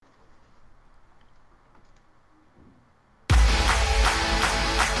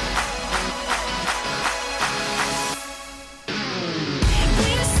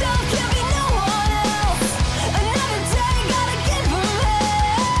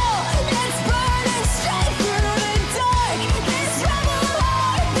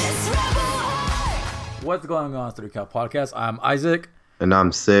What's going on, 3Cal Podcast? I'm Isaac. And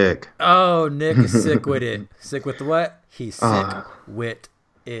I'm sick. Oh, Nick is sick with it. Sick with what? He's sick with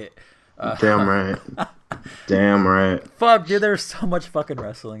it. Damn right. Damn right. Fuck, dude, there's so much fucking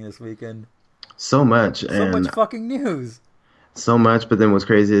wrestling this weekend. So much. So much fucking news. So much, but then what's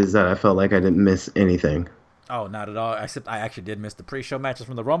crazy is that I felt like I didn't miss anything. Oh, not at all. Except I actually did miss the pre-show matches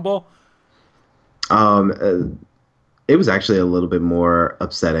from the Rumble. It was actually a little bit more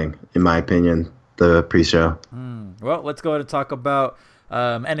upsetting, in my opinion, the pre-show. Well, let's go ahead and talk about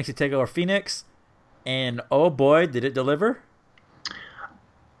NXT TakeOver Phoenix. And oh boy, did it deliver?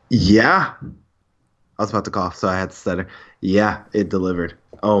 Yeah. I was about to cough, so I had to stutter. Yeah, it delivered.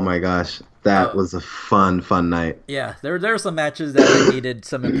 Oh my gosh. That was a fun night. Yeah, there were some matches that needed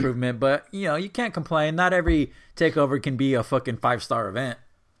some improvement, but, you know, you can't complain. Not every TakeOver can be a fucking 5-star event.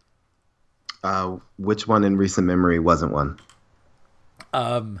 Which one in recent memory wasn't one?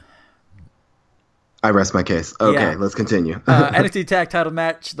 I rest my case. Okay, yeah. Let's continue. NXT Tag Title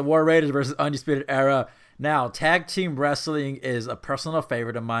match, the War Raiders versus Undisputed Era. Now, tag team wrestling is a personal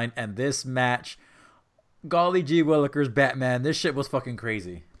favorite of mine, and this match, golly gee willikers, Batman, this shit was fucking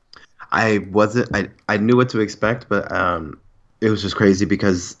crazy. I knew what to expect, but it was just crazy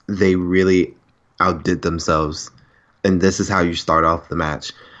because they really outdid themselves, and this is how you start off the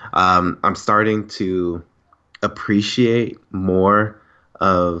match. I'm starting to appreciate more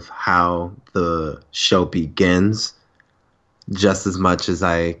of how the show begins, just as much as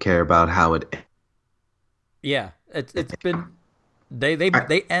I care about how it ends. Yeah, it's been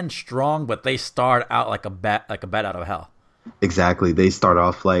they end strong, but they start out like a bat out of hell. Exactly, they start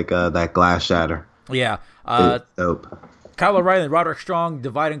off like that glass shatter. Yeah, dope. Kyle O'Reilly and Roderick Strong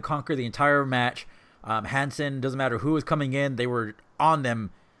divide and conquer the entire match. Hansen, doesn't matter who was coming in, they were on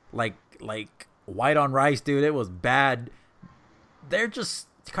them like white on rice, dude. It was bad. They're just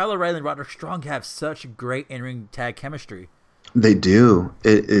Kyle O'Reilly and Roderick Strong have such great in-ring tag chemistry. They do.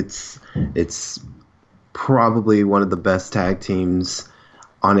 It's probably one of the best tag teams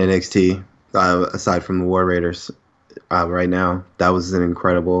on NXT, aside from the War Raiders. Right now, that was an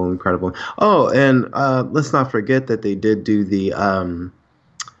incredible. Oh, and let's not forget that they did do the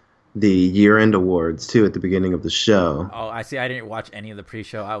year-end awards too at the beginning of the show. Oh, I see. I didn't watch any of the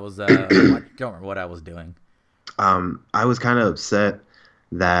pre-show. I was I don't remember what I was doing. I was kind of upset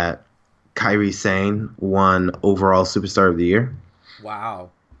that Kairi Sane won overall Superstar of the Year.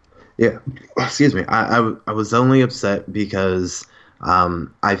 Wow. Yeah. Excuse me. I was only upset because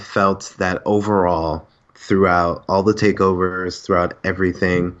I felt that overall, throughout all the takeovers, throughout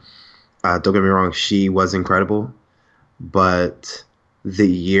everything, don't get me wrong, she was incredible, but the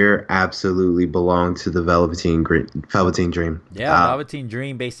year absolutely belonged to the Velveteen Dream. Yeah, Velveteen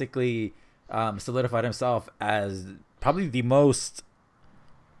Dream basically solidified himself as probably the most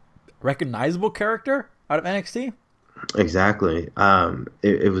recognizable character out of NXT. Exactly.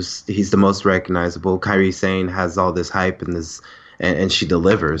 He's the most recognizable. Kairi Sane has all this hype and she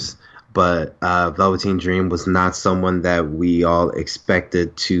delivers. But Velveteen Dream was not someone that we all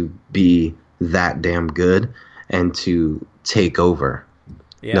expected to be that damn good and to take over.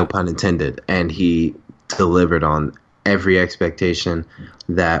 Yeah. No pun intended. And he delivered on every expectation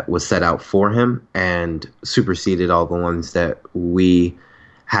that was set out for him and superseded all the ones that we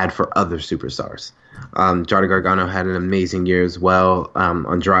had for other superstars. Johnny Gargano had an amazing year as well.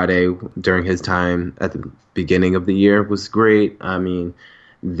 Andrade, during his time at the beginning of the year, was great. I mean,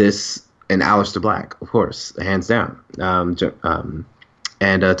 and Aleister Black, of course, hands down. And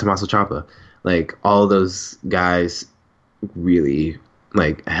Tommaso Ciampa, like all those guys really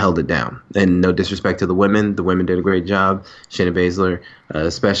held it down. And no disrespect to the women did a great job. Shayna Baszler,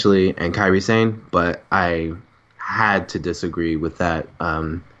 especially, and Kairi Sane. But I had to disagree with that.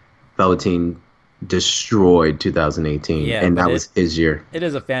 Velveteen destroyed 2018, and that was his year. It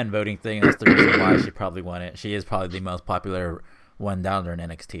is a fan voting thing. That's the reason why she probably won it. She is probably the most popular one down there in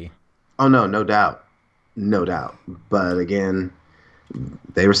NXT. Oh, no doubt. But again,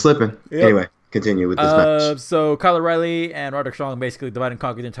 they were slipping. Yep. Anyway, continue with this match. So Kyle O'Reilly and Roderick Strong basically divide and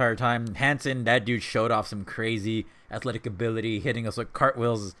conquer the entire time. Hansen, that dude showed off some crazy athletic ability, hitting us with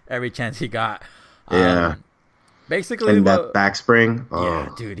cartwheels every chance he got. Yeah. Basically, and that back spring. Oh. Yeah,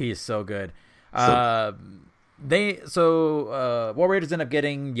 dude, he is so good. War Raiders end up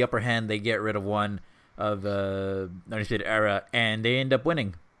getting the upper hand. They get rid of one of the Undisputed Era, and they end up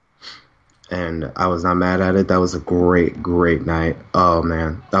winning. And I was not mad at it. That was a great night. Oh,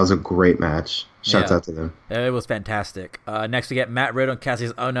 man. That was a great match. Shouts out to them. It was fantastic. Next, we get Matt Riddle and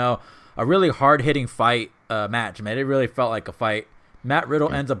Cassius Ohno. A really hard-hitting fight match, man. It really felt like a fight. Matt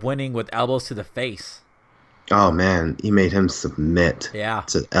Riddle ends up winning with elbows to the face. Oh, man. He made him submit. Yeah.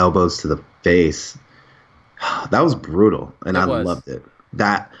 To elbows to the face. That was brutal, and It I was. loved it.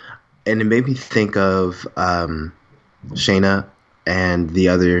 That, and it made me think of Shayna and the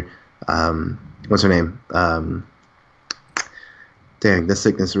other, what's her name? Dang, this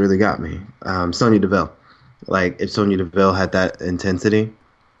sickness really got me. Sonya Deville. Like, if Sonya Deville had that intensity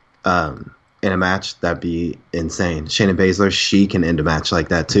in a match, that'd be insane. Shayna Baszler, she can end a match like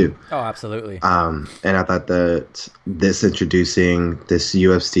that too. Oh, absolutely. And I thought that this introducing this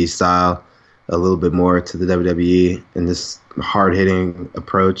UFC style a little bit more to the WWE and this hard hitting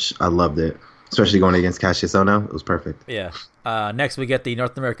approach, I loved it. Especially going against Cassius Ohno, it was perfect. Yeah. Next, we get the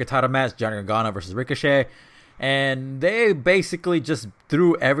North American title match: Johnny Gargano versus Ricochet. And they basically just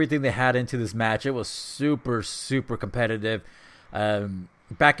threw everything they had into this match. It was super, super competitive,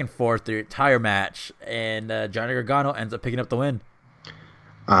 back and forth the entire match. And Johnny Gargano ends up picking up the win.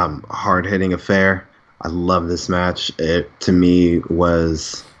 Hard-hitting affair. I love this match. It, to me,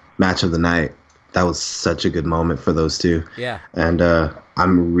 was match of the night. That was such a good moment for those two. Yeah. And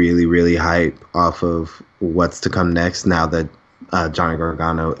I'm really, really hyped off of what's to come next now that Johnny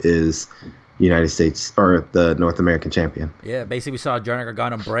Gargano is United States or the North American champion. Yeah, basically we saw Johnny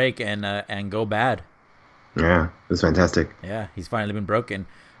Gargano break and go bad. Yeah, it was fantastic. Yeah, he's finally been broken.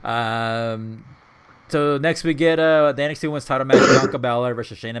 So next we get the NXT Women's title match: Bianca Belair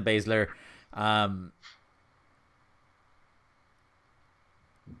versus Shayna Baszler.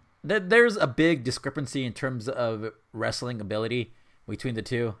 There's a big discrepancy in terms of wrestling ability between the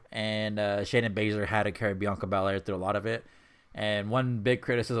two, and Shayna Baszler had to carry Bianca Belair through a lot of it. And one big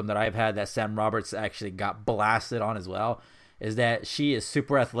criticism that I've had that Sam Roberts actually got blasted on as well is that she is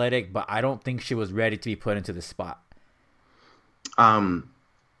super athletic, but I don't think she was ready to be put into this spot.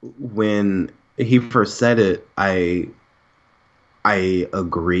 When he first said it, I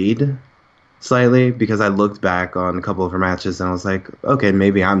agreed slightly because I looked back on a couple of her matches and I was like, okay,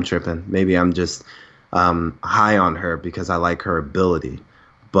 maybe I'm tripping. Maybe I'm just high on her because I like her ability.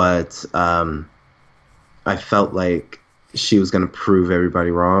 But I felt like she was going to prove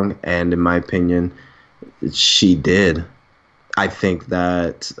everybody wrong, and in my opinion, she did. I think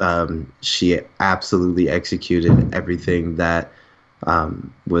that she absolutely executed everything that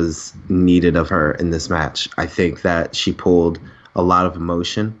was needed of her in this match. I think that she pulled a lot of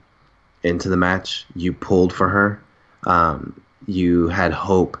emotion into the match. You pulled for her. You had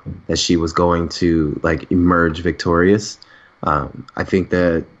hope that she was going to emerge victorious. I think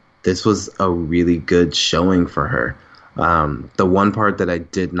that this was a really good showing for her. The one part that I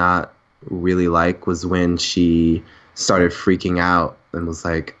did not really like was when she started freaking out and was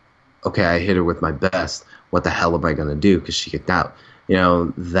like, okay, I hit her with my best. What the hell am I going to do? Because she kicked out.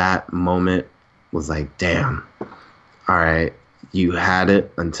 That moment was like, damn, all right, you had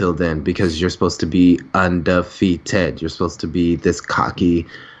it until then because you're supposed to be undefeated. You're supposed to be this cocky,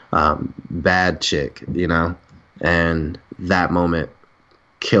 bad chick, and that moment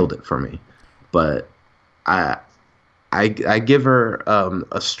killed it for me. But I give her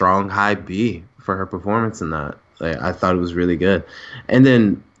a strong high B for her performance in that. I thought it was really good. And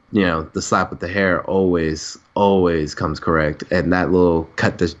then, the slap with the hair always comes correct. And that little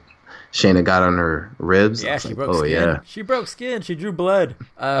cut that Shayna got on her ribs. Yeah, she broke skin. Yeah. She broke skin. She drew blood.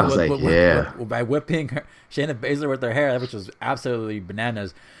 I was by whipping Shayna Baszler with her hair, which was absolutely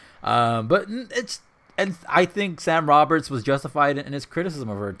bananas. But and I think Sam Roberts was justified in his criticism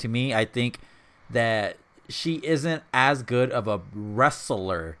of her. To me, I think that she isn't as good of a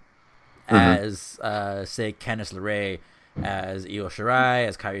wrestler as, say, Candice LeRae, as Io Shirai,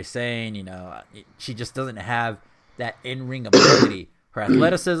 as Kairi Sane. She just doesn't have that in-ring ability. Her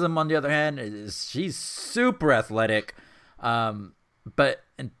athleticism, on the other hand, she's super athletic. But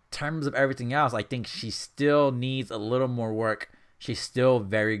in terms of everything else, I think she still needs a little more work. She's still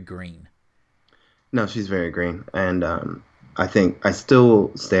very green. No, she's very green. And I think I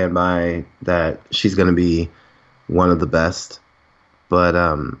still stand by that she's going to be one of the best. But,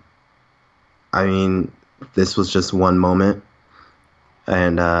 this was just one moment.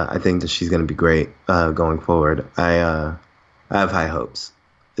 And I think that she's going to be great going forward. I have high hopes.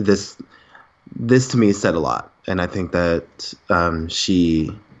 This to me said a lot. And I think that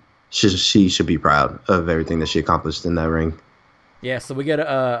she should be proud of everything that she accomplished in that ring. Yeah, so we get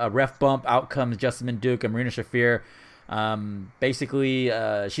a ref bump. Out comes Jessamine Duke and Marina Shafir. Basically,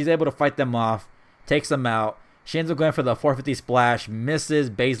 she's able to fight them off, takes them out. She ends up going for the 450 splash,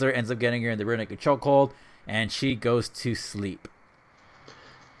 misses. Baszler ends up getting her in the rear naked chokehold, and she goes to sleep.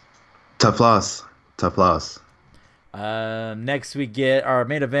 Tough loss. Next, we get our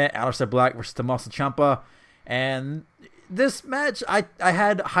main event: Aleister Black versus Tommaso Ciampa. And this match, I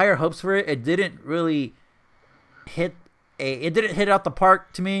had higher hopes for it. It didn't really hit out the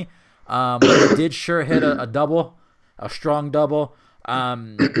park to me. But it did sure hit a double, a strong double.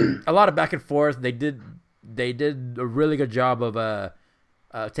 A lot of back and forth. They did a really good job of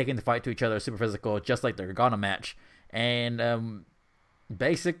taking the fight to each other, super physical, just like the Gargano match. And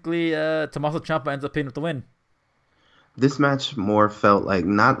basically, Tommaso Ciampa ends up pinning with the win. This match more felt like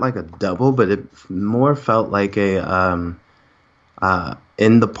not like a double, but it more felt like a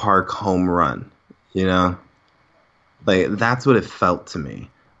in the park home run. You know, like that's what it felt to me.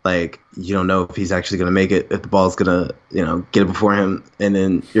 Like you don't know if he's actually gonna make it, if the ball's gonna get it before him, and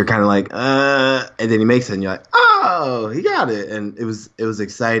then you're kind of like and then he makes it, and you're like, oh, he got it, and it was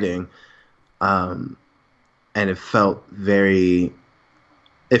exciting, and it felt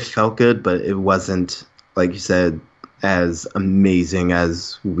good, but it wasn't, like you said, as amazing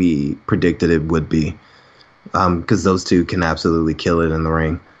as we predicted it would be, because those two can absolutely kill it in the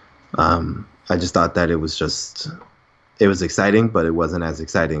ring. I just thought that it was exciting, but it wasn't as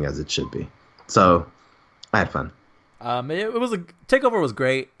exciting as it should be. So I had fun. It was TakeOver was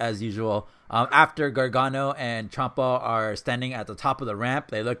great as usual. After Gargano and Ciampa are standing at the top of the ramp,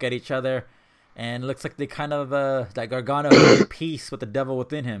 they look at each other, and it looks like they kind of that Gargano had peace with the devil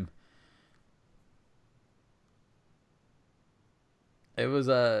within him. It was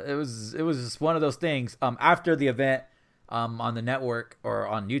just one of those things. After the event, on the network or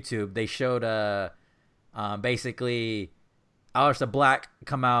on YouTube, they showed basically Aleister Black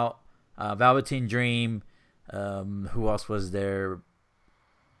come out, Velveteen Dream, who else was there?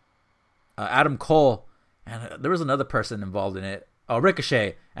 Adam Cole, and there was another person involved in it. Oh,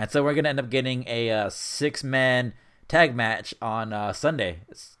 Ricochet. And so we're gonna end up getting a 6-man tag match on Sunday.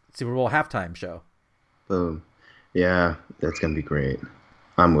 It's Super Bowl halftime show. Boom. Yeah, that's gonna be great.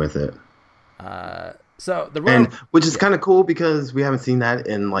 I'm with it. So the Royal, which is kind of cool because we haven't seen that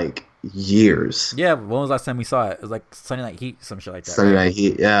in like years. Yeah, when was the last time we saw it? It was like Sunday Night Heat, some shit like that. Sunday Night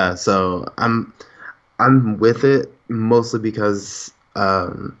Heat, yeah. So I'm with it mostly because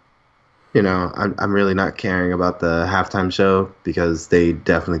I'm really not caring about the halftime show because they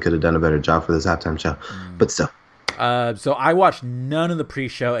definitely could have done a better job for this halftime show. But still. So I watched none of the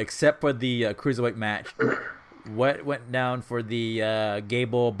pre-show except for the Cruiserweight match. What went down for the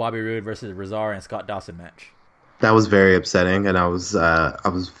Gable, Bobby Roode versus Rezar and Scott Dawson match? That was very upsetting, and I was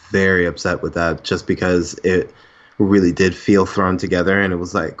very upset with that just because it really did feel thrown together, and it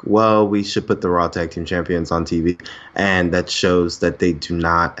was like, well, we should put the Raw Tag Team Champions on TV, and that shows that they're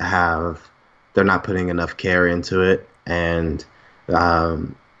not putting enough care into it. And if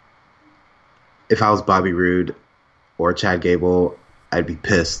I was Bobby Roode or Chad Gable, I'd be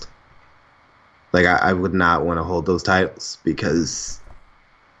pissed. Like, I would not want to hold those titles because,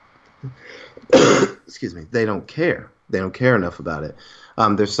 excuse me, they don't care. They don't care enough about it.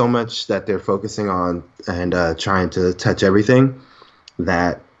 There's so much that they're focusing on and trying to touch everything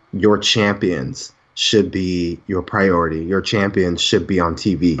that your champions should be your priority. Your champions should be on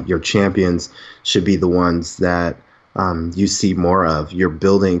TV. Your champions should be the ones that you see more of. You're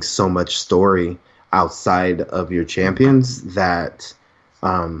building so much story outside of your champions that...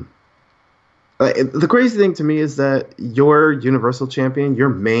 the crazy thing to me is that your Universal Champion, your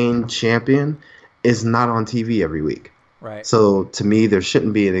main champion, is not on TV every week. Right. So to me, there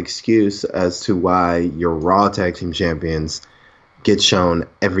shouldn't be an excuse as to why your Raw Tag Team Champions get shown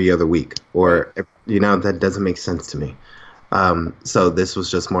every other week. Or, that doesn't make sense to me. So this was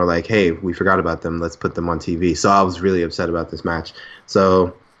just more like, hey, we forgot about them. Let's put them on TV. So I was really upset about this match.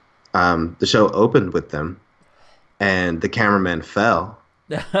 So the show opened with them, and the cameraman fell.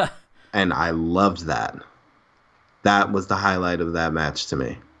 And I loved that. That was the highlight of that match to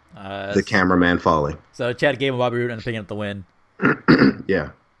me. The cameraman falling. So Chad Gable and Bobby Roode ended up picking up the win. Yeah.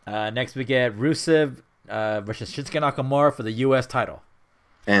 Next we get Rusev versus Shinsuke Nakamura for the U.S. title.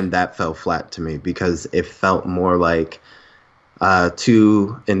 And that fell flat to me because it felt more like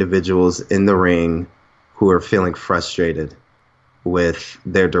two individuals in the ring who are feeling frustrated with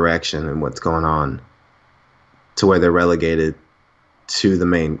their direction and what's going on, to where they're relegated to the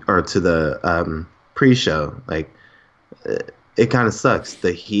main or to the pre-show. Like, it kind of sucks,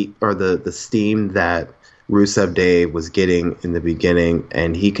 the heat or the steam that Rusev Day was getting in the beginning,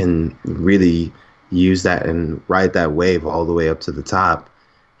 and he can really use that and ride that wave all the way up to the top.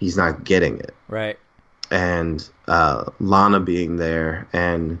 He's not getting it. Right. And Lana being there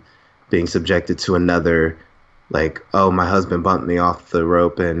and being subjected to another, like, oh, my husband bumped me off the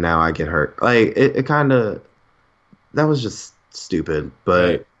rope and now I get hurt. Like, it kind of, that was just stupid, but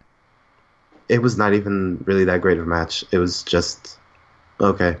right. It was not even really that great of a match. It was just,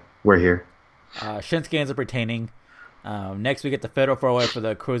 okay, we're here. Shinsuke ends up retaining. Next we get the Fatal 4-Way for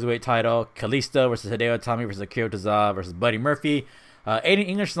the Cruiserweight title. Kalisto versus Hideo Itami versus Akira Tozawa versus Buddy Murphy. Aiden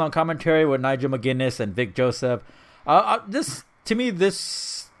English is on commentary with Nigel McGuinness and Vic Joseph.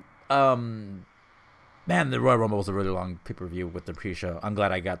 Man, the Royal Rumble was a really long pay-per-view with the pre-show. I'm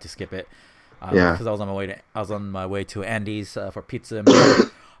glad I got to skip it. Because I was on my way to Andy's for pizza.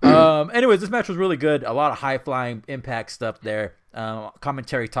 Anyways, this match was really good. A lot of high-flying Impact stuff there.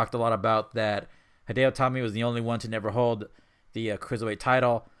 Commentary talked a lot about that Hideo Itami was the only one to never hold the Cruiserweight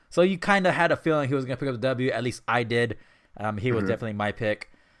title. So you kind of had a feeling he was going to pick up the W. At least I did. He was definitely my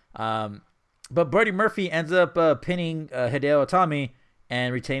pick. But Buddy Murphy ends up pinning Hideo Itami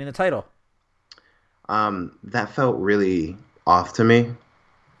and retaining the title. That felt really off to me.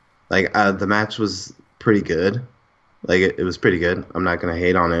 Like, the match was pretty good. Like, it was pretty good. I'm not going to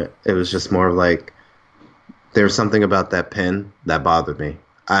hate on it. It was just more of like, there was something about that pin that bothered me.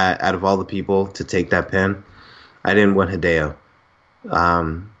 Out of all the people to take that pin, I didn't want Hideo.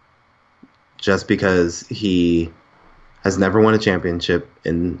 Just because he has never won a championship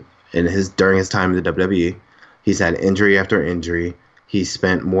during his time in the WWE. He's had injury after injury. He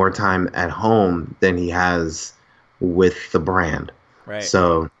spent more time at home than he has with the brand. Right.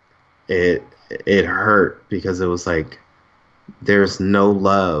 So it hurt because it was like there's no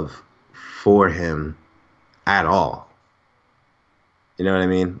love for him at all. You know what I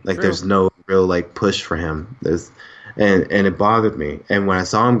mean? Like True. There's no real like push for him. And it bothered me. And when I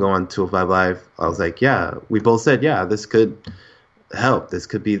saw him go on 205 Live, I was like, yeah, we both said, yeah, this could help. This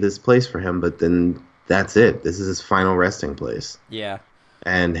could be this place for him. But then that's it. This is his final resting place. Yeah.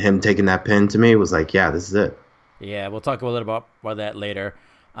 And him taking that pin to me was like, yeah, this is it. Yeah, we'll talk a little bit about that later.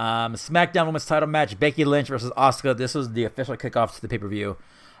 SmackDown Women's Title match: Becky Lynch versus Asuka. This was the official kickoff to the pay-per-view.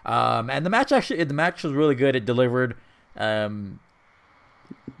 And the match was really good. It delivered. You're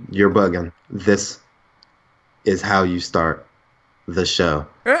bugging. This is how you start the show.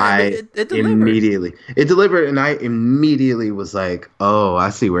 It delivered. It delivered, and I immediately was like, oh,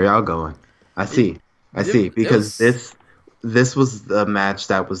 I see where y'all going. I see. Because this was the match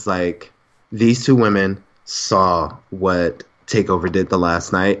that was like, these two women saw what TakeOver did the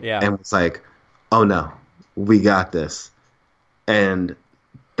last night and was like, oh no, we got this. And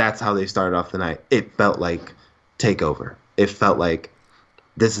that's how they started off the night. It felt like TakeOver. It felt like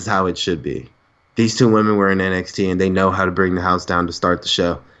this is how it should be. These two women were in NXT and they know how to bring the house down to start the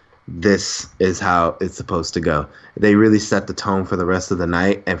show. This is how it's supposed to go. They really set the tone for the rest of the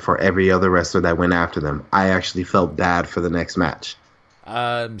night and for every other wrestler that went after them. I actually felt bad for the next match.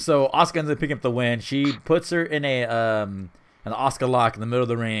 So Asuka ends up picking up the win. She puts her in an Asuka lock in the middle of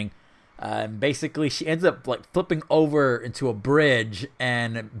the ring. Basically, she ends up like flipping over into a bridge,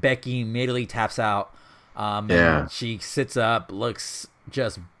 and Becky immediately taps out. And she sits up, looks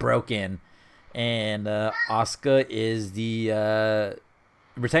just broken, and Asuka is the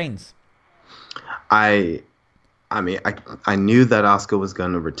retains. I mean, I knew that Asuka was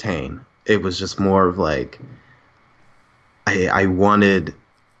going to retain. It was just more of like, I wanted.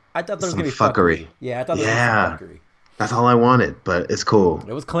 I thought there was some gonna be fuckery. Yeah, I thought there was some fuckery. That's all I wanted, but it's cool.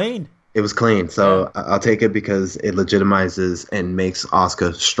 It was clean. So I'll take it because it legitimizes and makes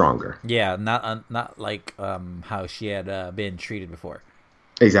Asuka stronger. Yeah, not like how she had been treated before.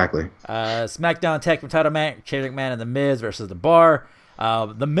 Exactly. SmackDown Tag Team Title match: Shane McMahon and The Miz versus The Bar.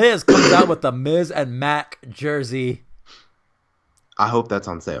 The Miz comes out with the Miz and Mac jersey. I hope that's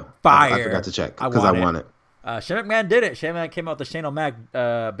on sale. Fire! I forgot to check because I want it. Shane McMahon did it. Shane McMahon came out with the Shane O'Mac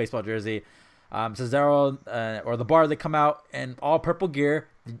baseball jersey. Cesaro or The Bar, they come out in all purple gear.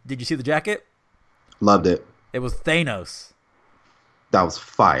 Did you see the jacket? Loved it. It was Thanos. That was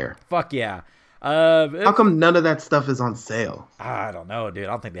fire. Fuck yeah. How come none of that stuff is on sale? I don't know, dude. I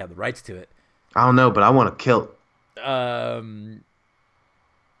don't think they have the rights to it. I don't know, but I want a kilt.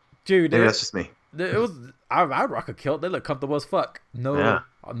 Dude, maybe that's just me. It was. I'd rock a kilt. They look comfortable as fuck. No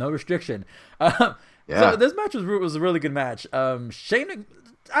restriction. So this match was a really good match. Shane,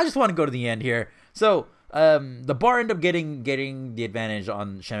 I just want to go to the end here. So the Bar ended up getting the advantage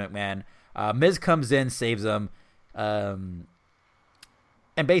on Shane McMahon. Miz comes in, saves him, and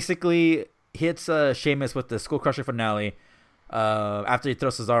basically hits Sheamus with the Skull Crusher finale after he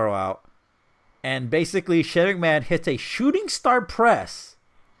throws Cesaro out. And basically, Shane McMahon hits a shooting star press.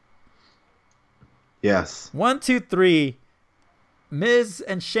 Yes. 1, 2, 3. Miz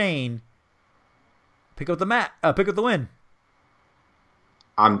and Shane pick up the win.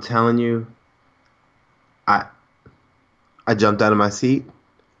 I'm telling you, I jumped out of my seat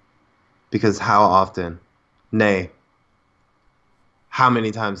because how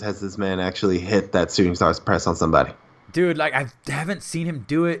many times has this man actually hit that shooting stars press on somebody? Dude, like I haven't seen him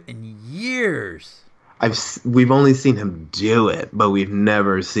do it in years. We've only seen him do it, but we've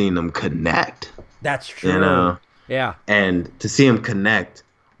never seen him connect. That's true. You know? Yeah. And to see him connect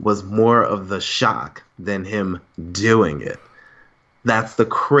was more of the shock than him doing it. That's the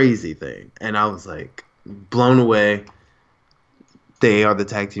crazy thing. And I was like blown away. They are the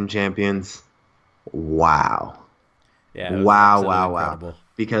tag team champions. Wow. Yeah, it was absolutely incredible. Wow.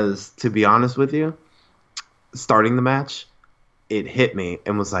 Because to be honest with you, starting the match, it hit me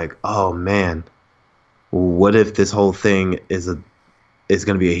and was like, oh man, what if this whole thing is going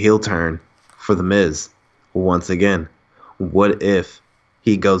to be a heel turn for The Miz once again? What if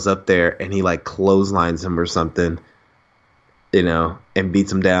he goes up there and he like clotheslines him or something, and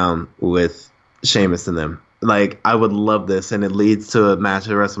beats him down with Sheamus and them? Like, I would love this, and it leads to a match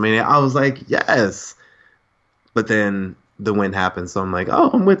at WrestleMania. I was like, yes. But then the win happened, so I'm like,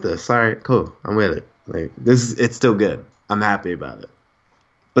 oh, I'm with this. All right, cool. I'm with it. Like, it's still good. I'm happy about it.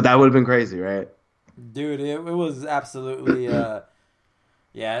 But that would have been crazy, right? Dude, it was absolutely, it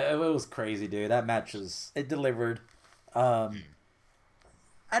was crazy, dude. That match it delivered. And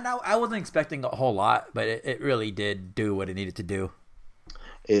I wasn't expecting a whole lot, but it really did do what it needed to do.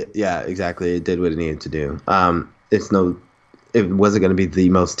 Yeah, exactly. It did what it needed to do. It wasn't going to be the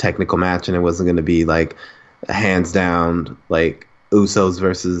most technical match, and it wasn't going to be like a hands down, like Usos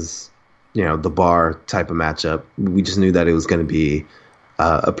versus, the Bar type of matchup. We just knew that it was going to be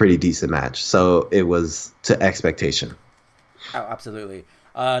a pretty decent match. So it was to expectation. Oh, absolutely.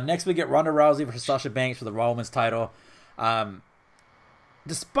 Next we get Ronda Rousey versus Sasha Banks for the Raw Women's title.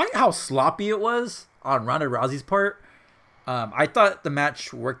 Despite how sloppy it was on Ronda Rousey's part, I thought the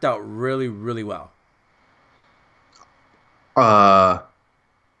match worked out really, really well.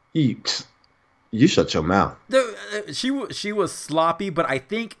 You shut your mouth. She was sloppy, but I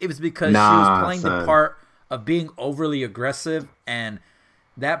think it was because she was playing the part of being overly aggressive, and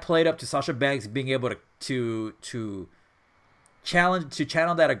that played up to Sasha Banks being able to channel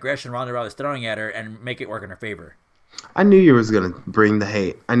that aggression Ronda Rousey's throwing at her and make it work in her favor. I knew you was gonna bring the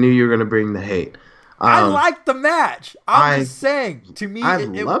hate. I liked the match. I'm just saying. To me, I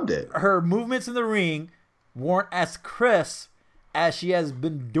loved it. Her movements in the ring weren't as crisp as she has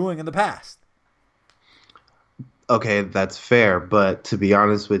been doing in the past. Okay, that's fair. But to be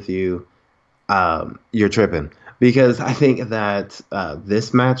honest with you, you're tripping. Because I think that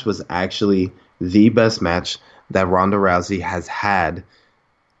this match was actually the best match that Ronda Rousey has had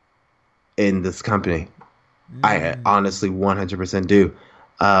in this company. I honestly 100% do.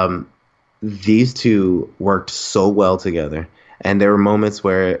 These two worked so well together, and there were moments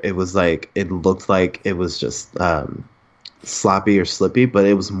where it was like it looked like it was just sloppy or slippy, but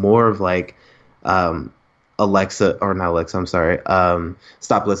it was more of like Alexa, or not Alexa, I'm sorry,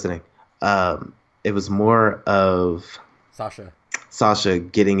 stop listening. It was more of Sasha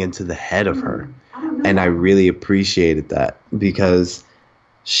getting into the head of her, and I really appreciated that because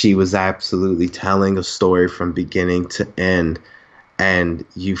she was absolutely telling a story from beginning to end. And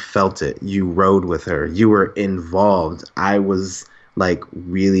you felt it. You rode with her. You were involved. I was like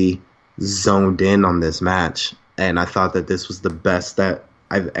really zoned in on this match. And I thought that this was the best that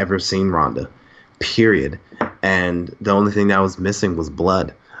I've ever seen Ronda, period. And the only thing that was missing was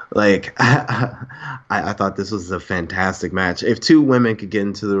blood. Like, I thought this was a fantastic match. If two women could get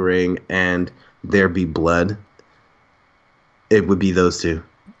into the ring and there be blood, it would be those two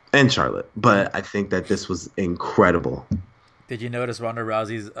and Charlotte. But I think that this was incredible. Did you notice Ronda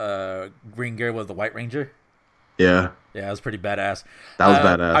Rousey's green gear was the White Ranger? Yeah. Yeah, it was pretty badass. That was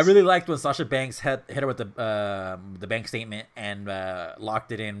badass. I really liked when Sasha Banks hit her with the bank statement and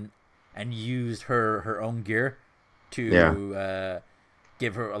locked it in and used her own gear to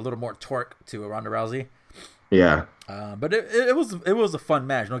give her a little more torque to Ronda Rousey. Yeah. But it was a fun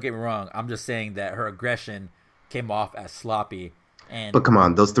match. Don't get me wrong. I'm just saying that her aggression came off as sloppy. But come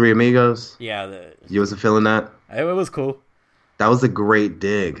on, those three amigos. Yeah. You wasn't feeling that? It was cool. That was a great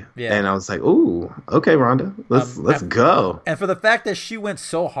dig. Yeah. And I was like, ooh, okay, Ronda, let's go. And for the fact that she went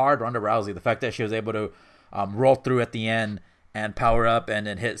so hard, Ronda Rousey, the fact that she was able to roll through at the end and power up and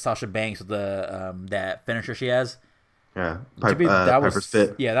then hit Sasha Banks with the that finisher she has. Yeah. Piper's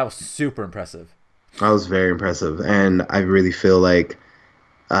Pit. Yeah, that was super impressive. That was very impressive. And I really feel like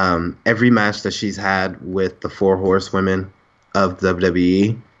every match that she's had with the 4 horsewomen of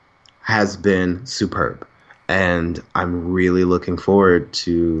WWE has been superb. And I'm really looking forward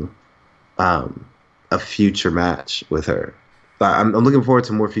to a future match with her. I'm looking forward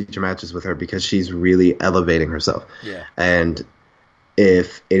to more future matches with her because she's really elevating herself. Yeah. And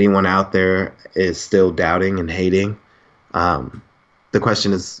if anyone out there is still doubting and hating, the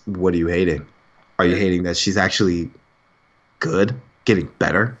question is, what are you hating? Are you hating that she's actually good, getting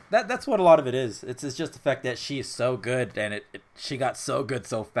better? That's what a lot of it is. It's just the fact that she is so good and she got so good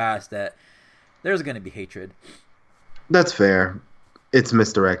so fast that there's going to be hatred. That's fair. It's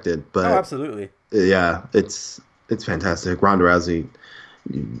misdirected, Oh, but absolutely. yeah, it's fantastic. Ronda Rousey,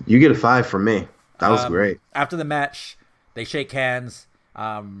 you get a 5 from me. That was great. After the match, they shake hands.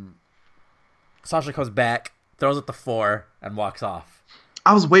 Um, Sasha comes back, throws it the 4, and walks off.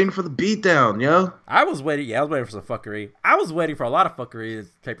 I was waiting for the beatdown, yo. I was waiting. Yeah, I was waiting for some fuckery. I was waiting for a lot of fuckery this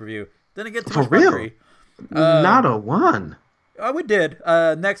pay per view. Didn't get too For much real. fuckery. Not a one. Oh, we did.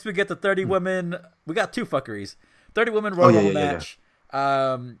 Next, we get the 30 women. We got 2 fuckeries. 30 women Oh Royal yeah, Rumble yeah, yeah,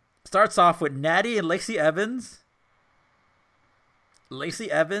 yeah. match. Starts off with Natty and Lacey Evans. Lacey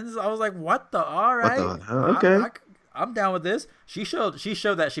Evans. I was like, what the? All What right. the hell? Okay. I'm down with this. She showed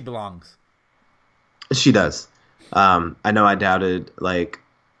that she belongs. She does. I know I doubted like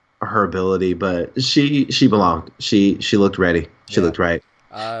her ability, but she belonged. She looked ready. She looked right.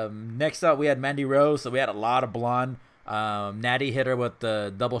 Next up, we had Mandy Rose. So we had a lot of blonde. Natty hit her with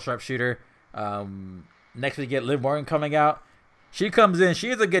the double sharpshooter. Next, we get Liv Morgan coming out. She comes in.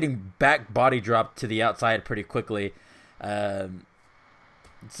 She ends up getting back body dropped to the outside pretty quickly.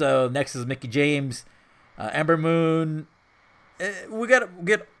 So next is Mickey James, Ember Moon. We got to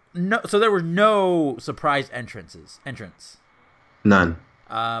get no. So there were no surprise entrance. None.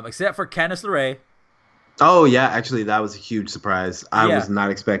 Except for Candice LeRae. Oh yeah, actually that was a huge surprise. I was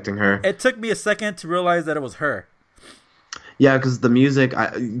not expecting her. It took me a second to realize that it was her. Yeah, because the music,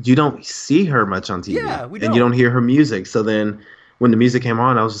 you don't see her much on TV. Yeah, we don't. And you don't hear her music. So then when the music came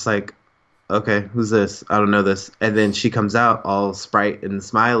on, I was just like, okay, who's this? I don't know this. And then she comes out all sprite and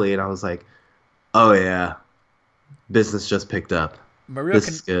smiley, and I was like, oh yeah, business just picked up. This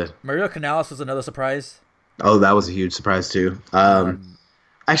is good. Maria Canales was another surprise. Oh, that was a huge surprise too.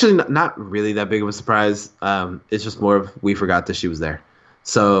 Actually, not really that big of a surprise. It's just more of we forgot that she was there.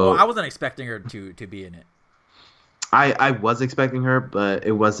 So I wasn't expecting her to be in it. I was expecting her, but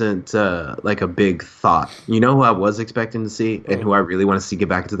it wasn't like a big thought. You know who I was expecting to see and who I really want to see get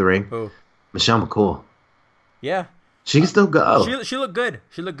back into the ring? Who? Michelle McCool. Yeah. She can still go. She looked good.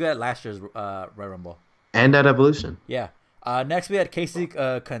 She looked good at last year's Royal Rumble. And at Evolution. Yeah. Next we had Casey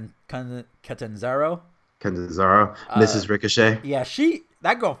Catanzaro. Catanzaro. Mrs. Ricochet. Yeah,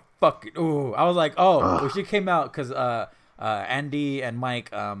 that girl fucking. Ooh, I was like, when she came out because Andy and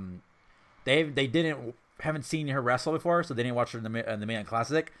Mike, they haven't seen her wrestle before, so they didn't watch her in the Main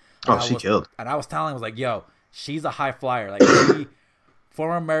Classic. She killed. And I was telling him, I was like, yo, she's a high flyer. Like, she,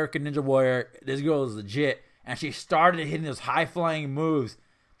 former American Ninja Warrior, this girl is legit. And she started hitting those high flying moves.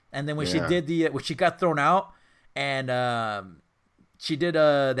 And then when she did when she got thrown out, and she did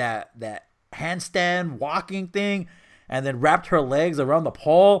that handstand walking thing, and then wrapped her legs around the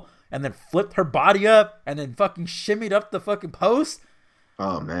pole, and then flipped her body up, and then fucking shimmied up the fucking post.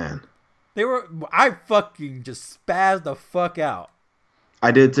 Oh man. I fucking just spazzed the fuck out.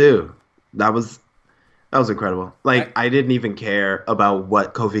 I did too. That was incredible. Like I didn't even care about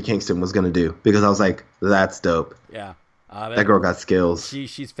what Kofi Kingston was gonna do because I was like, that's dope. Yeah. That girl got skills.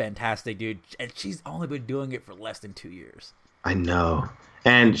 She's fantastic, dude. And she's only been doing it for less than 2 years. I know.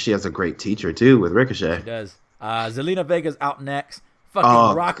 And she has a great teacher too with Ricochet. She does. Zelina Vega's out next.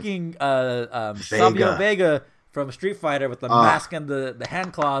 Fucking rocking Savio Vega from Street Fighter with the mask and the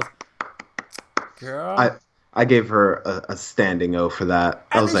hand claws. Girl. I gave her a standing O for that.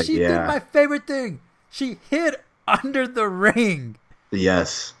 I was like, she did my favorite thing. She hid under the ring.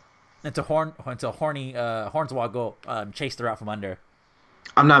 Yes. Until horny Hornswoggle chased her out from under.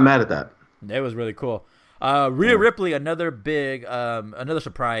 I'm not mad at that. It was really cool. Rhea Ripley, another big, another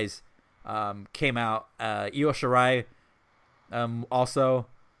surprise, came out. Io Shirai, also.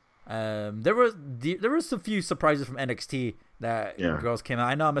 There was a few surprises from NXT that girls came out.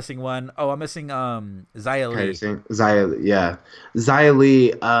 I know I'm missing one. Oh, I'm missing Xia Li. Xia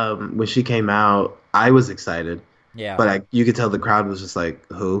Li. When she came out, I was excited. Yeah, but you could tell the crowd was just like,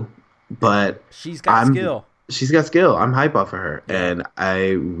 who? But she's got skill. She's got skill. I'm hype off of her, and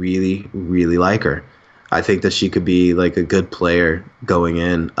I really, really like her. I think that she could be like a good player going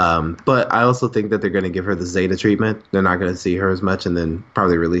in. But I also think that they're going to give her the Zeta treatment. They're not going to see her as much and then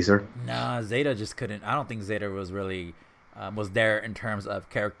probably release her. Nah, Zeta just couldn't. I don't think Zeta was really was there in terms of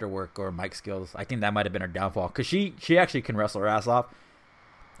character work or mic skills. I think that might have been her downfall because she actually can wrestle her ass off.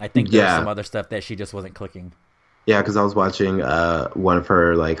 I think there's some other stuff that she just wasn't clicking. Yeah, because I was watching one of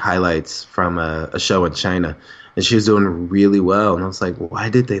her like highlights from a show in China, and she was doing really well. And I was like, why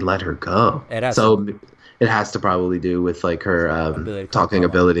did they let her go? It has to probably do with like her talking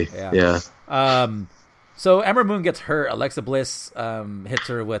ability. Yeah. So Ember Moon gets hurt. Alexa Bliss hits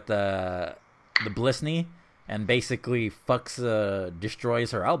her with the Bliss knee and basically destroys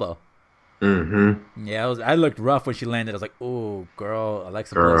her elbow. Mm-hmm. Yeah, I looked rough when she landed. I was like, "Oh, girl,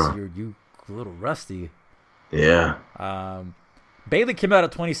 Alexa Bliss, you a little rusty." Yeah. Bailey came out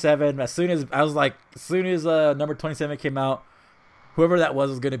at 27. As soon as number 27 came out, whoever that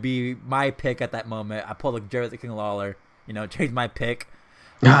was going to be my pick at that moment. I pulled Jarrett the King Lawler, changed my pick.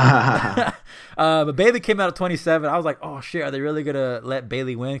 But Bailey came out at 27. I was like, oh shit, are they really gonna let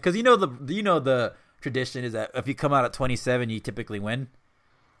Bailey win? Because the tradition is that if you come out at 27, you typically win.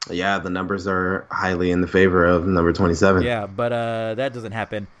 Yeah, the numbers are highly in the favor of number 27. Yeah, but that doesn't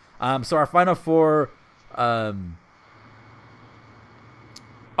happen. So our final four. So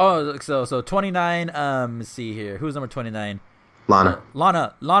 29. Let's see here. Who's number 29? Lana.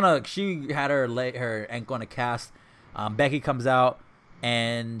 Lana. She had her ankle on a cast. Becky comes out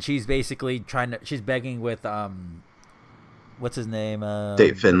and she's basically she's begging with what's his name?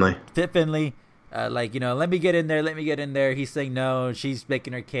 Dave Finlay. Finlay. Let me get in there. He's saying no. She's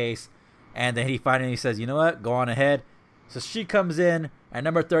making her case. And then he finally says, you know what? Go on ahead. So she comes in. At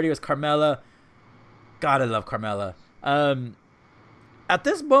number 30 was Carmella. God, I love Carmella. At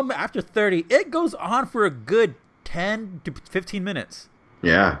this moment, after 30, it goes on for a good 10 to 15 minutes.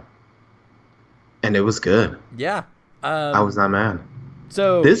 Yeah. And it was good. Yeah. I was not mad.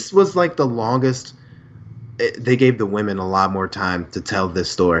 So this was like the longest. They gave the women a lot more time to tell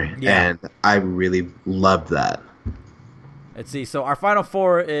this story. Yeah. And I really loved that. Let's see. So our final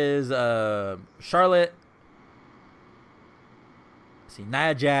four is Charlotte,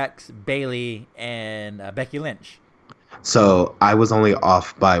 Nia Jax, Bayley, and Becky Lynch. So I was only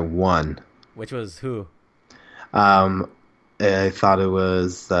off by one. Which was who? I thought it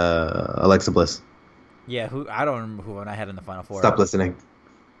was Alexa Bliss. Yeah, who? I don't remember who I had in the final four. Stop listening.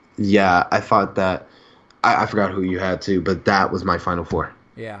 Yeah, I thought that. I forgot who you had too, but that was my final four.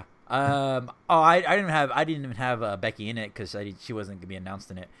 Yeah. I didn't even have Becky in it because she wasn't gonna be announced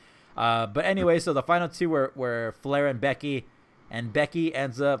in it. But anyway, so the final two were Flair and Becky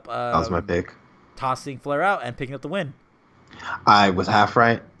ends up. That was my pick. Tossing Flair out and picking up the win. I was half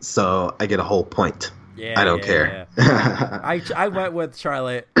right, so I get a whole point. Yeah, I don't care. Yeah. I went with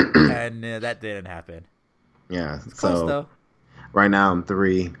Charlotte, and that didn't happen. Yeah, it's close though. Right now I'm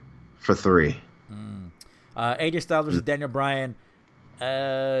 3 for 3. AJ Styles versus Daniel Bryan.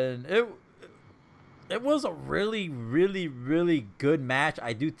 It was a really, really, really good match.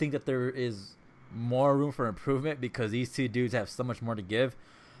 I do think that there is more room for improvement because these two dudes have so much more to give.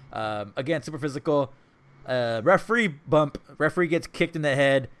 Again, super physical. Referee bump. Referee gets kicked in the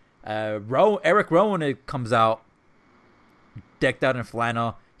head. Eric Rowan comes out, decked out in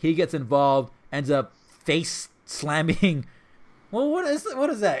flannel. He gets involved, ends up face slamming. Well, what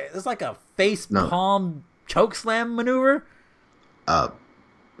is that? It's like a palm choke slam maneuver. I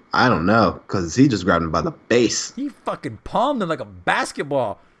don't know, because he just grabbed him by the base. He fucking palmed him like a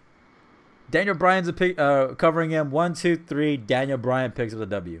basketball. Daniel Bryan's covering him. 1, 2, 3. Daniel Bryan picks up the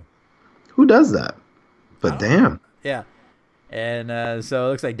W. Who does that? But damn. Yeah. And so it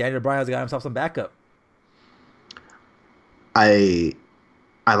looks like Daniel Bryan's got himself some backup. I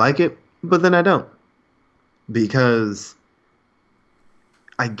like it, but then I don't. Because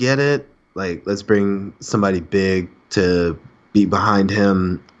I get it. Like, let's bring somebody big to be behind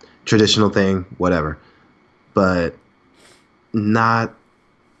him. Traditional thing, whatever. But not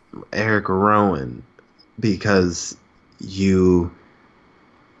Eric Rowan, because you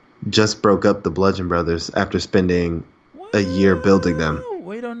just broke up the Bludgeon Brothers after spending a year building them.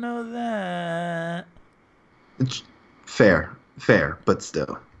 We don't know that. Fair, but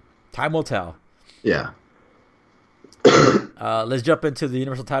still. Time will tell. Yeah. Let's jump into the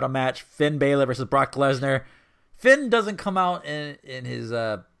Universal title match. Finn Balor versus Brock Lesnar. Finn doesn't come out in his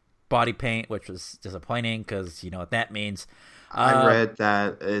body paint, which was disappointing because you know what that means. I read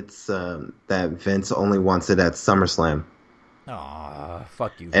that it's that Vince only wants it at SummerSlam. Aw,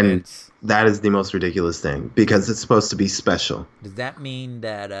 fuck you, and Vince. That is the most ridiculous thing because it's supposed to be special. Does that mean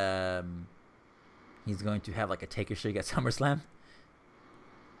that he's going to have like a Taker shake at SummerSlam?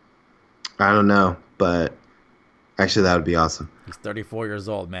 I don't know, but actually that would be awesome. He's 34 years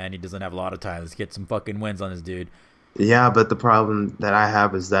old, man. He doesn't have a lot of time. Let's get some fucking wins on this dude. Yeah, but the problem that I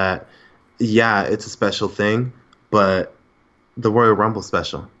have is that, yeah, it's a special thing, but the Royal Rumble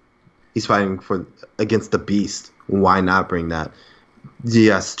special. He's fighting against the Beast. Why not bring that?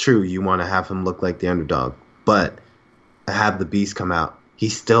 Yes, true, you want to have him look like the underdog, but have the Beast come out. He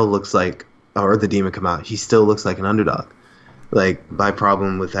still looks like, or the Demon come out. He still looks like an underdog. Like, my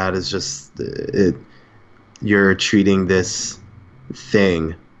problem with that is just you're treating this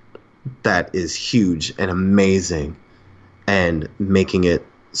thing that is huge and amazing and making it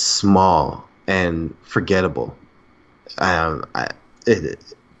small and forgettable. It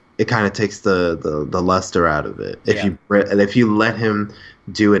kind of takes the luster out of it. If you let him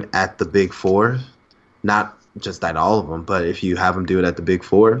do it at the Big Four, not just at all of them, but if you have him do it at the big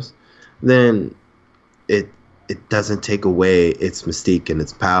fours, then it it doesn't take away its mystique and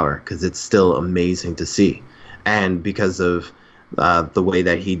its power because it's still amazing to see, and because of the way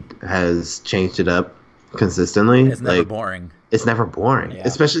that he has changed it up consistently, It's never boring. It's never boring. Yeah.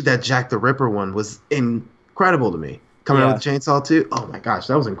 Especially that Jack the Ripper one was incredible to me. Coming out with the chainsaw too. Oh my gosh,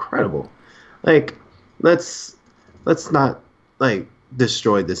 that was incredible. Like, let's not like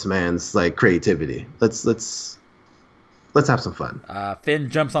destroy this man's like creativity. Let's have some fun. Finn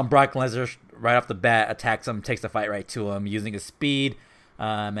jumps on Brock Lesnar right off the bat, attacks him, takes the fight right to him, using his speed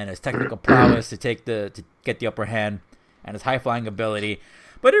and his technical prowess to get the upper hand, and his high flying ability.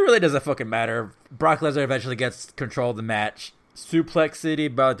 But it really doesn't fucking matter. Brock Lesnar eventually gets control of the match. Suplex City,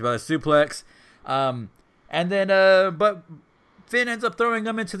 belly to belly suplex. And then, but Finn ends up throwing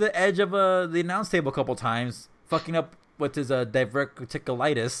him into the edge of the announce table a couple times, fucking up with his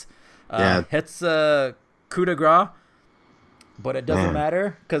diverticulitis. Hits coup de grace, but it doesn't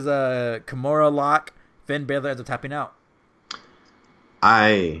matter because Kimura lock. Finn Balor ends up tapping out.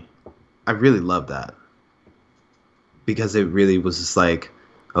 I really love that because it really was just like,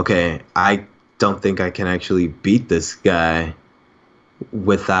 okay, I don't think I can actually beat this guy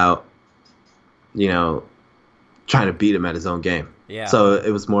without, trying to beat him at his own game. Yeah. So it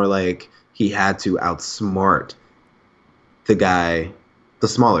was more like he had to outsmart the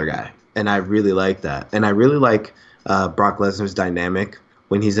smaller guy. And I really like that. And I really like Brock Lesnar's dynamic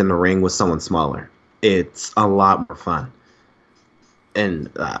when he's in the ring with someone smaller. It's a lot more fun.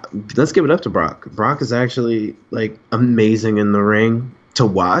 And let's give it up to Brock. Brock is actually like amazing in the ring to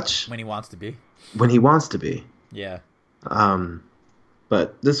watch when he wants to be. Yeah.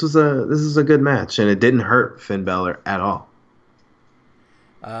 But this was a good match, and it didn't hurt Finn Balor at all.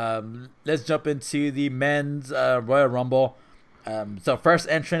 Let's jump into the men's Royal Rumble. So first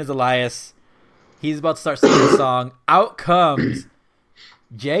entrant is Elias. He's about to start singing a song. Out comes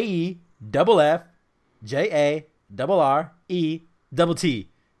JEFFJARRET.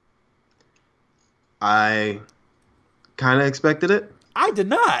 I kind of expected it. I did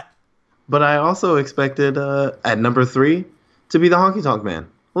not. But I also expected at number 3 to be the Honky Tonk Man.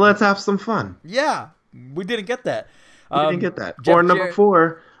 Well, let's have some fun. Yeah, we didn't get that. Or number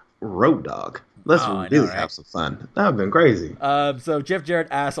 4, Road Dogg. Let's have some fun. That would have been crazy. So Jeff Jarrett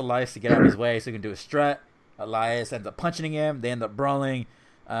asked Elias to get out of his way so he can do a strut. Elias ends up punching him. They end up brawling.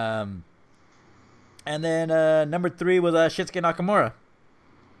 And then number 3 was Shinsuke Nakamura.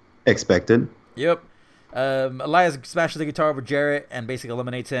 Expected. Yep. Elias smashes the guitar over Jarrett and basically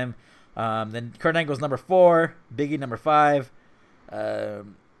eliminates him. Then Kurt Angle's number 4. Biggie number 5.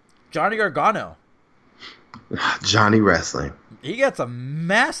 Johnny Gargano. Johnny Wrestling. He gets a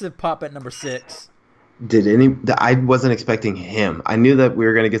massive pop at number 6. I wasn't expecting him. I knew that we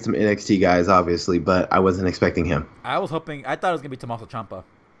were going to get some NXT guys, obviously, but I wasn't expecting him. I thought it was going to be Tommaso Ciampa.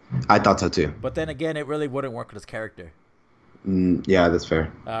 I thought so too. But then again, it really wouldn't work with his character. Yeah, that's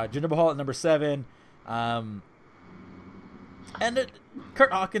fair. Jinder Mahal at number 7. Kurt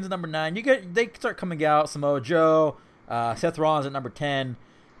Hawkins at number 9. They start coming out. Samoa Joe, Seth Rollins at number 10.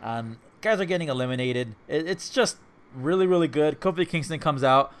 Guys are getting eliminated. It's just really, really good. Kofi Kingston comes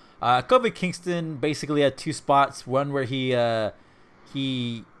out. Kofi Kingston basically had 2 spots. One where he how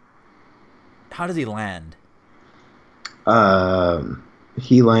does he land?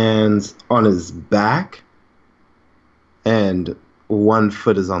 He lands on his back, and one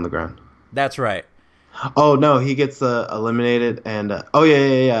foot is on the ground. That's right. Oh no, he gets eliminated, and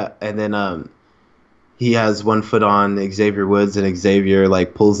yeah, and then he has one foot on Xavier Woods, and Xavier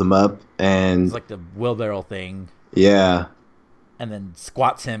like pulls him up, and it's like the wheelbarrow thing. Yeah. And then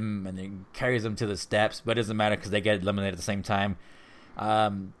squats him and then carries him to the steps, but it doesn't matter because they get eliminated at the same time.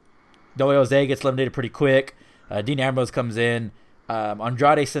 Joey Jose gets eliminated pretty quick. Dean Ambrose comes in.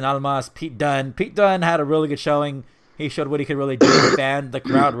 Andrade Cien Almas, Pete Dunne. Pete Dunne had a really good showing. He showed what he could really do. The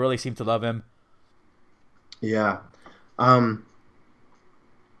crowd really seemed to love him. Yeah. I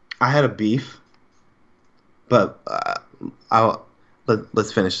had a beef, but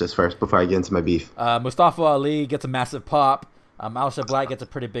let's finish this first before I get into my beef. Mustafa Ali gets a massive pop. Aleister Black gets a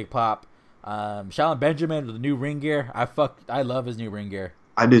pretty big pop. Shalom Benjamin with the new ring gear. I love his new ring gear.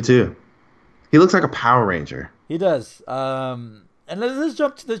 I do too. He looks like a Power Ranger. He does. And let's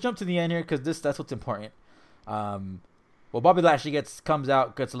jump to the end here because that's what's important. Bobby Lashley gets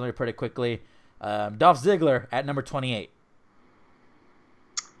eliminated pretty quickly. Dolph Ziggler at number 28.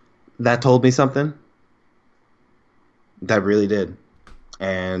 That told me something. That really did.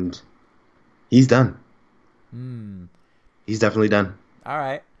 And he's done. He's definitely done. All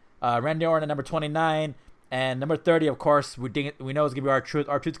right. Randy Orton at number 29. And number 30, of course, we know it's going to be R-Truth.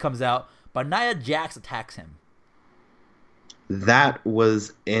 R-Truth comes out, but Nia Jax attacks him. That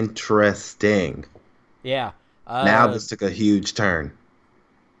was interesting. Yeah. Now this took a huge turn.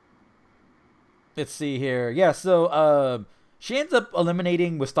 Let's see here. Yeah, so she ends up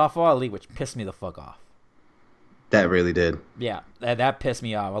eliminating Mustafa Ali, which pissed me the fuck off. That really did. Yeah, that pissed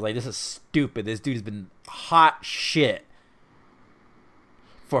me off. I was like, this is stupid. This dude's been hot shit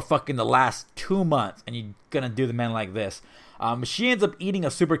for fucking the last 2 months, and you're gonna do the man like this. She ends up eating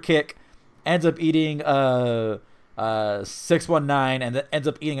a super kick, ends up eating 619, and then ends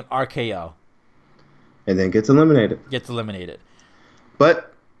up eating an RKO. And then gets eliminated.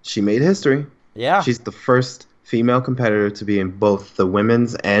 But she made history. Yeah. She's the first female competitor to be in both the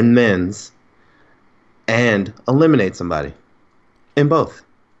women's and men's and eliminate somebody in both.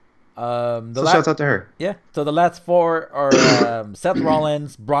 Shouts out to her. Yeah. So the last four are Seth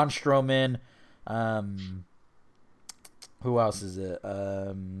Rollins, Braun Strowman, who else is it?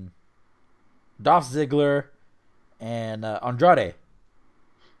 Dolph Ziggler, and Andrade.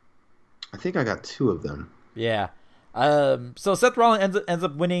 I think I got 2 of them. Yeah. So Seth Rollins ends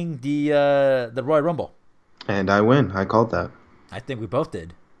up winning the Royal Rumble. And I win. I called that. I think we both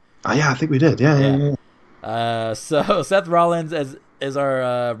did. Oh, yeah, I think we did. Yeah. So Seth Rollins is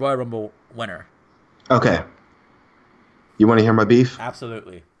our Royal Rumble winner. Okay. You want to hear my beef?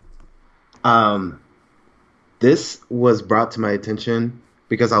 Absolutely. This was brought to my attention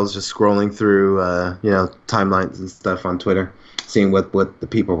because I was just scrolling through, timelines and stuff on Twitter, seeing what the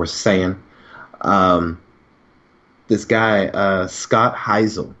people were saying. This guy, Scott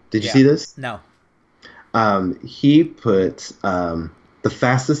Heisel. Did you see this? No. He put the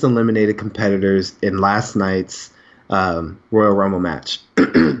fastest eliminated competitors in last night's Royal Rumble match.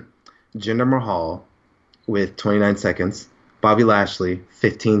 Jinder Mahal with 29 seconds, Bobby Lashley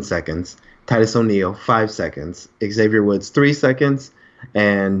 15 seconds, Titus O'Neil 5 seconds, Xavier Woods 3 seconds,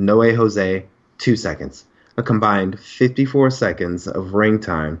 and Noe Jose 2 seconds. A combined 54 seconds of ring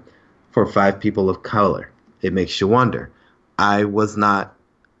time for 5 people of color. It makes you wonder. I was not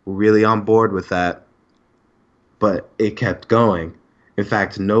really on board with that, but it kept going. In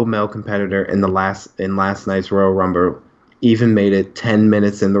fact, no male competitor in last night's Royal Rumble even made it 10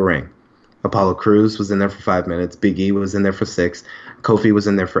 minutes in the ring. Apollo Crews was in there for 5 minutes. Big E was in there for 6. Kofi was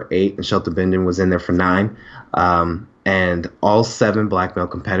in there for 8, and Shelton Benjamin was in there for 9. And all 7 black male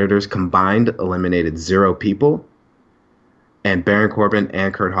competitors combined eliminated 0 people. And Baron Corbin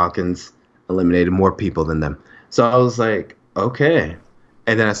and Kurt Hawkins eliminated more people than them. So I was like, okay.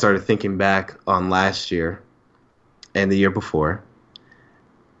 And then I started thinking back on last year and the year before.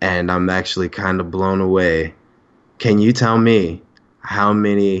 And I'm actually kind of blown away. Can you tell me how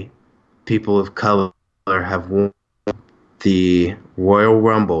many people of color have won the Royal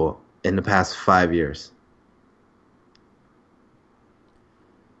Rumble in the past 5 years?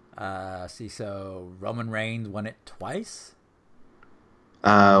 So Roman Reigns won it twice?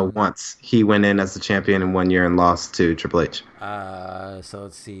 Once. He went in as the champion in 1 year and lost to Triple H. So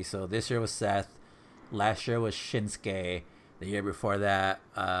let's see. So this year was Seth. Last year was Shinsuke. The year before that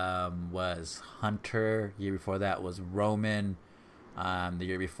was Hunter. The year before that was Roman. The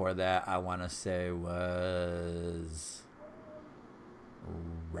year before that, I want to say was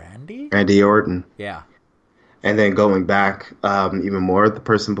Randy Orton. Yeah. And then going back even more, the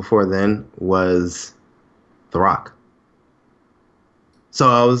person before then was The Rock. So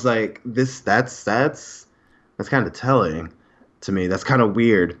I was like, that's kind of telling to me. That's kind of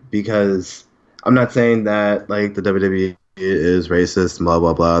weird because I'm not saying that like the WWE is racist, blah,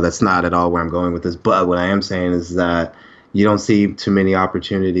 blah, blah. That's not at all where I'm going with this. But what I am saying is that you don't see too many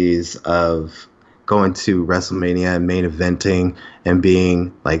opportunities of going to WrestleMania and main eventing and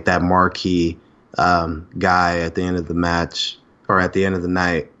being like that marquee guy at the end of the match or at the end of the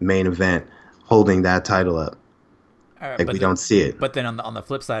night, main event, holding that title up. We don't see it. But then on the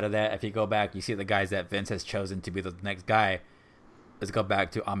flip side of that, if you go back, you see the guys that Vince has chosen to be the next guy. Let's go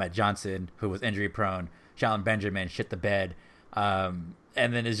back to Ahmed Johnson, who was injury prone. Shelton Benjamin shit the bed. And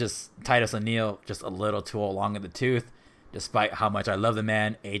then it's just Titus O'Neil, just a little too long in the tooth, despite how much I love the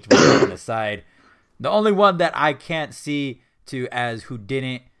man. Age was on his side. The only one that I can't see there's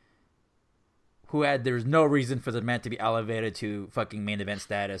no reason for the man to be elevated to fucking main event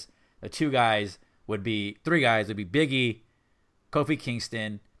status. The three guys would be Big E, Kofi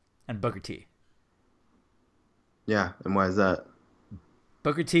Kingston, and Booker T. Yeah, and why is that?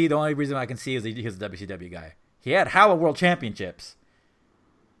 Booker T, the only reason I can see is he was a WCW guy. He had World Championships.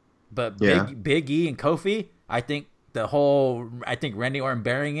 But Big E and Kofi, I think Randy Orton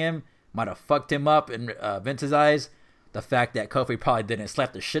burying him might have fucked him up in Vince's eyes. The fact that Kofi probably didn't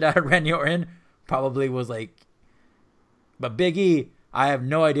slap the shit out of Randy Orton probably was like... But Big E, I have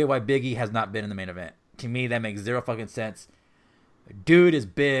no idea why Big E has not been in the main event. To me, that makes zero fucking sense. Dude is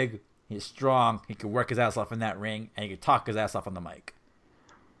big. He's strong. He can work his ass off in that ring, and he can talk his ass off on the mic.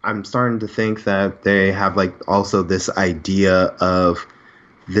 I'm starting to think that they have like also this idea of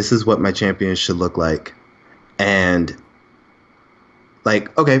this is what my champion should look like. And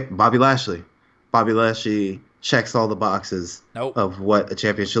like, okay, Bobby Lashley. Bobby Lashley checks all the boxes of what a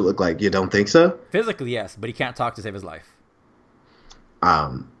champion should look like. You don't think so? Physically, yes, but he can't talk to save his life.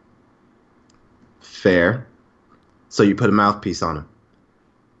 Fair. So you put a mouthpiece on him.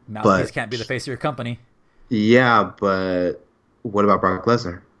 Mouthpiece can't be the face of your company. Yeah, but what about Brock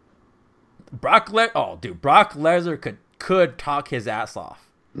Lesnar? Brock Lesnar could talk his ass off.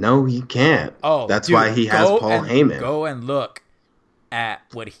 No, he can't. Oh, that's why he has Paul Heyman. Go and look at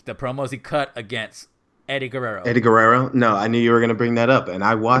the promos he cut against Eddie Guerrero. Eddie Guerrero? No, I knew you were going to bring that up, and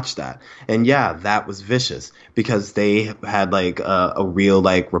I watched that. And yeah, that was vicious because they had like a real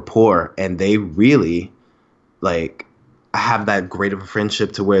like rapport, and they really like have that great of a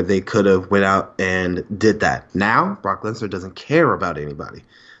friendship to where they could have went out and did that. Now, Brock Lesnar doesn't care about anybody,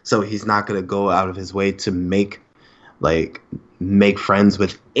 so he's not going to go out of his way to make friends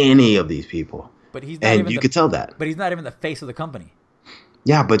with any of these people. But he's not you could tell that. But he's not even the face of the company.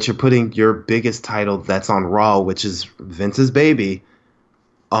 Yeah, but you're putting your biggest title that's on Raw, which is Vince's baby,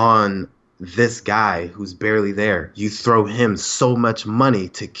 on this guy who's barely there. You throw him so much money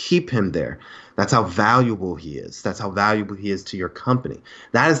to keep him there. That's how valuable he is. That's how valuable he is to your company.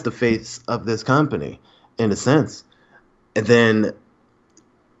 That is the face of this company, in a sense. And then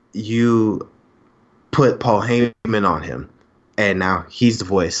you put Paul Heyman on him, and now he's the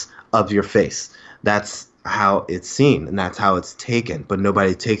voice of your face. That's how it's seen, and that's how it's taken. But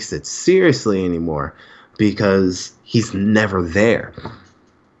nobody takes it seriously anymore because he's never there.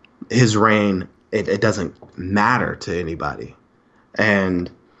 His reign, it doesn't matter to anybody. And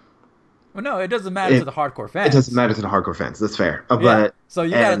well, no, it doesn't matter to the hardcore fans. It doesn't matter to the hardcore fans. That's fair. But so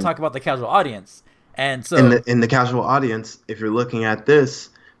you got to talk about the casual audience. And so in the casual audience, if you're looking at this,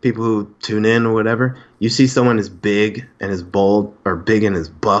 people who tune in or whatever, you see someone as big and as bold, or big and as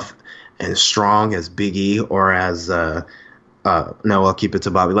buff and strong as Big E, or as no, I'll keep it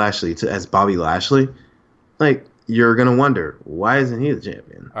to Bobby Lashley. As Bobby Lashley, like, you're gonna wonder, why isn't he the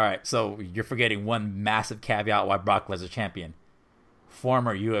champion? All right, so you're forgetting one massive caveat why Brock Lesnar champion,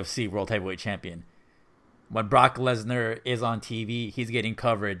 former UFC World Heavyweight Champion. When Brock Lesnar is on TV, he's getting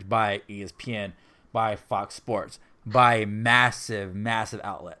coverage by ESPN, by Fox Sports, by massive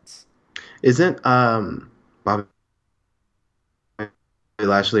outlets. Isn't Bobby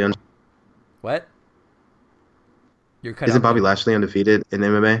Lashley on? What? Isn't Bobby Lashley undefeated in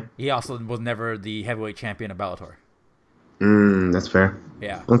MMA? He also was never the heavyweight champion of Bellator. That's fair.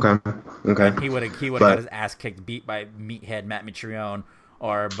 Yeah. Okay. And he would have got his ass kicked, beat by meathead Matt Mitrione,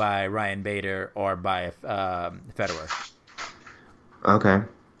 or by Ryan Bader, or by Federer. Okay,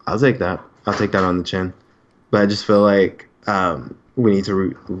 I'll take that. I'll take that on the chin. But I just feel like we need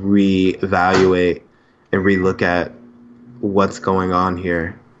to reevaluate and relook at what's going on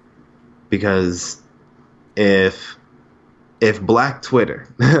here, because if Black Twitter,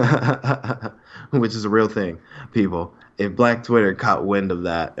 which is a real thing, people, if Black Twitter caught wind of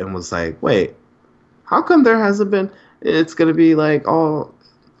that and was like, wait, how come there hasn't been, it's going to be like, oh,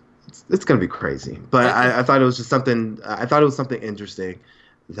 it's going to be crazy. But I thought it was just something, I thought it was something interesting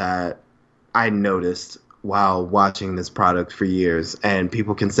that I noticed while watching this product for years. And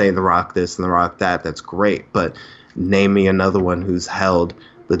people can say The Rock this and The Rock that, that's great. But name me another one who's held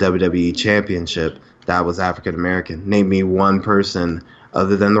the WWE Championship that was African American. Name me one person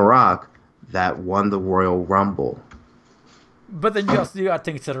other than The Rock that won the Royal Rumble. But then you got to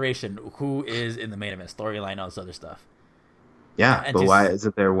take consideration who is in the main event storyline, all this other stuff. Yeah, but why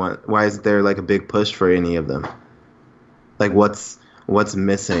isn't there one? Why isn't there like a big push for any of them? Like, what's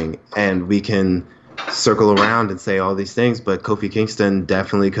missing? And we can circle around and say all these things, but Kofi Kingston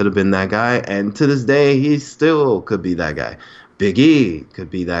definitely could have been that guy, and to this day he still could be that guy. Big E could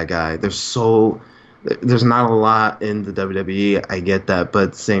be that guy. There's not a lot in the WWE, I get that, but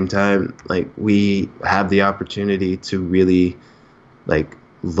at the same time, like, we have the opportunity to really like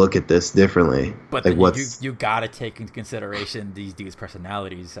look at this differently. But like, you gotta take into consideration these dudes'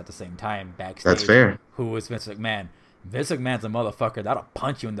 personalities at the same time backstage. That's fair. Who is Vince McMahon? Vince McMahon's a motherfucker that'll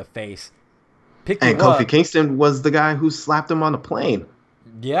punch you in the face. And Kofi Kingston was the guy who slapped him on a plane.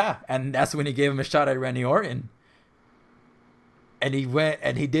 Yeah, and that's when he gave him a shot at Randy Orton. And he went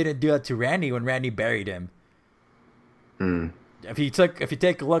and he didn't do that to Randy when Randy buried him. If you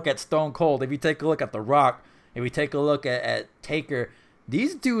take a look at Stone Cold, if you take a look at The Rock, if you take a look at Taker,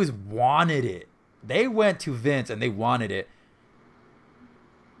 these dudes wanted it. They went to Vince and they wanted it.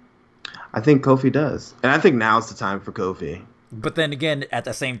 I think Kofi does. And I think now's the time for Kofi. But then again, at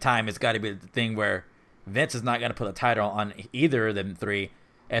the same time, it's got to be the thing where Vince is not going to put a title on either of them three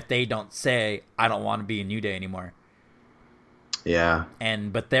if they don't say, I don't want to be in New Day anymore. Yeah.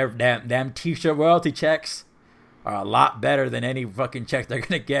 But their damn T-shirt royalty checks are a lot better than any fucking check they're going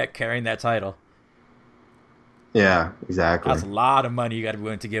to get carrying that title. Yeah, exactly. That's a lot of money you got to be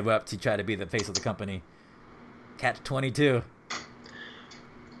willing to give up to try to be the face of the company. Catch 22.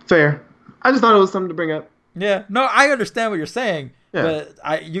 Fair. I just thought it was something to bring up. Yeah, no, I understand what you're saying,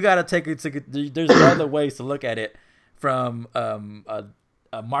 but you got to take it to. There's other ways to look at it from a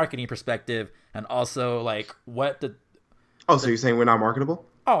marketing perspective, and also like what the. Oh, so you're saying we're not marketable?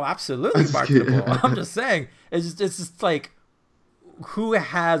 Oh, absolutely marketable. I'm just saying it's just like who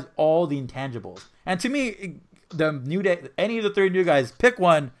has all the intangibles, and to me, the New Day, any of the three new guys, pick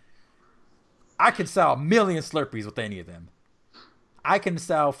one. I could sell 1 million Slurpees with any of them. I can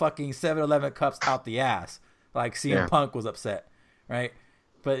sell fucking 7-Eleven cups out the ass, like CM Punk was upset, right?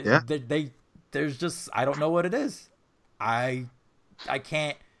 But there's just I don't know what it is. I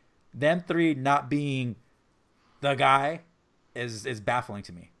can't. Them three not being the guy is baffling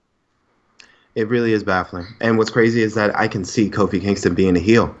to me. It really is baffling. And what's crazy is that I can see Kofi Kingston being a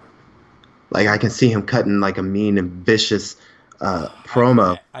heel. Like I can see him cutting like a mean and vicious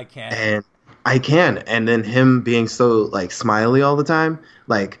promo. I can't. And I can. And then him being so like smiley all the time,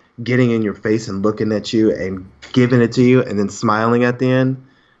 like getting in your face and looking at you and giving it to you and then smiling at the end.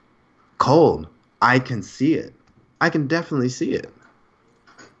 Cold. I can see it. I can definitely see it.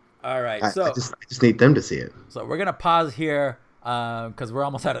 All right. I just need them to see it. So we're going to pause here because we're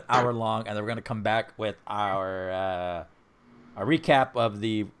almost at an hour long, and then we're going to come back with our recap of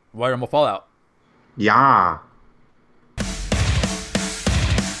the Royal Rumble Fallout. Yeah.